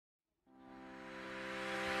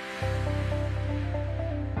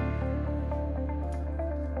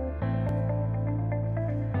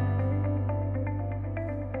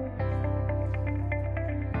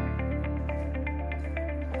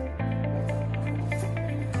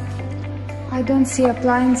I don't see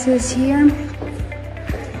appliances here.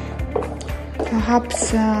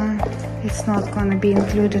 Perhaps it's not gonna be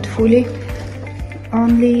included fully.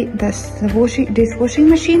 Only this washing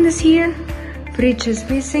machine is here. Fridge is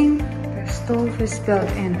missing. The stove is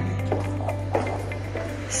built in.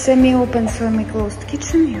 Semi-open, semi-closed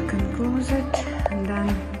kitchen. You can close it. And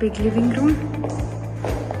then big living room.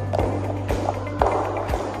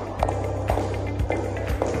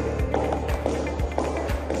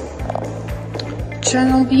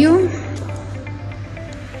 Channel view.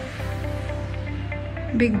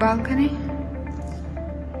 Big balcony.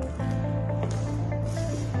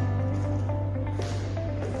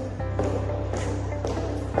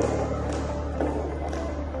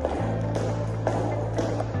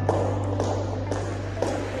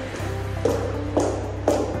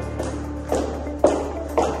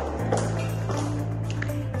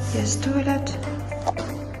 Yes, toilet.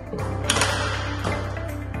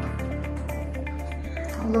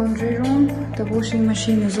 Laundry room. The washing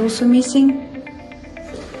machine is also missing.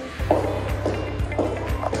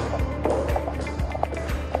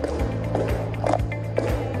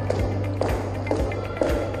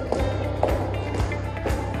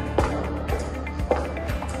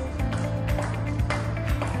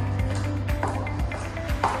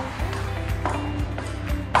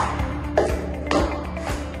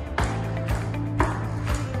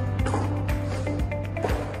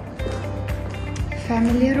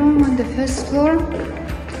 Family room on the first floor.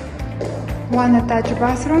 One attached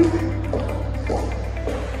bathroom.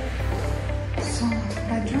 So,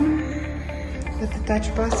 bedroom with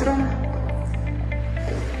attached bathroom.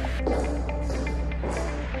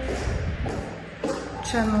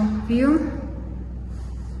 Channel view.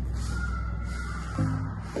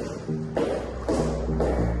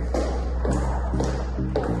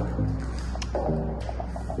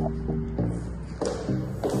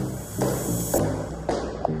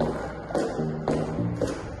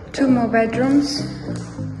 Two more bedrooms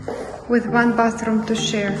with one bathroom to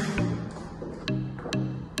share.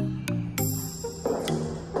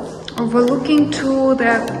 Overlooking to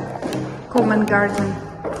the common garden,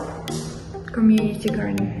 community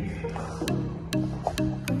garden.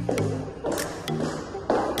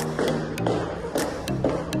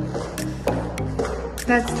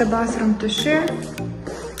 That's the bathroom to share.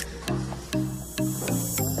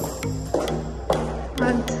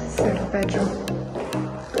 And third bedroom.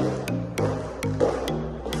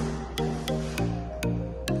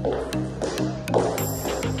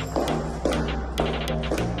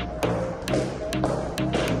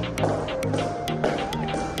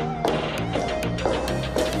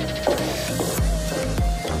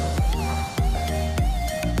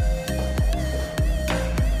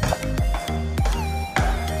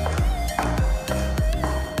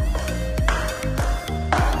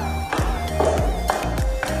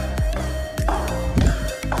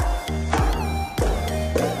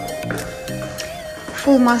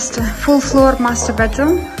 Full floor master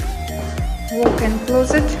bedroom, walk-in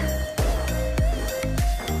closet,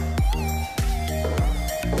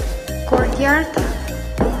 courtyard,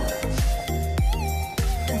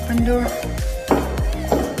 open door,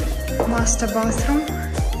 master bathroom.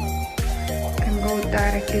 You can go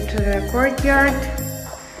directly to the courtyard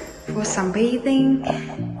for some bathing,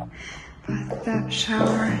 bathtub,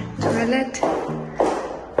 shower, toilet,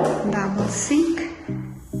 double sink.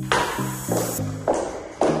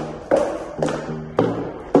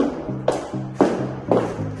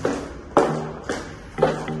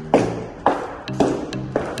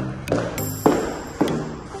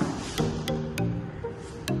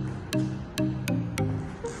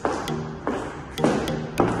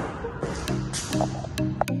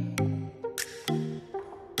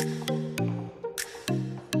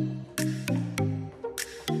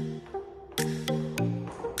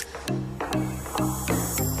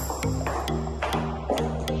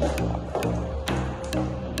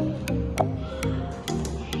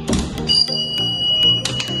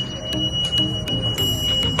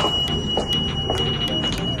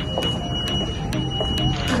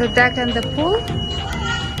 The deck and the pool.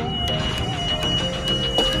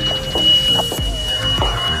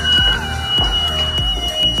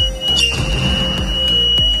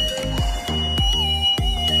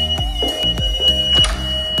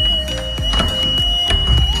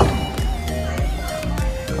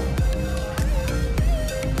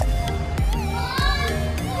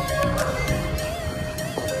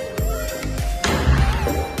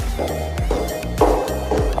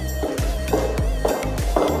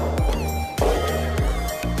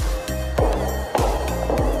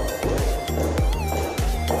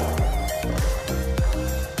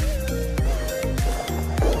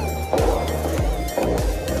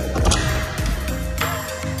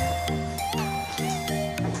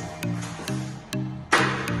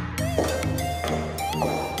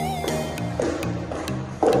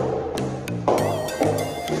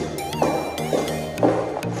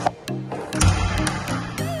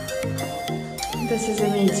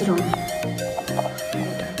 kids' room.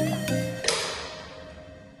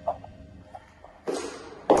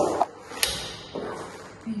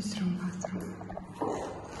 Kids' room, bathroom.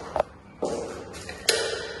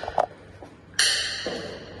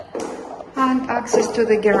 And access to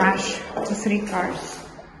the garage to 3 cars.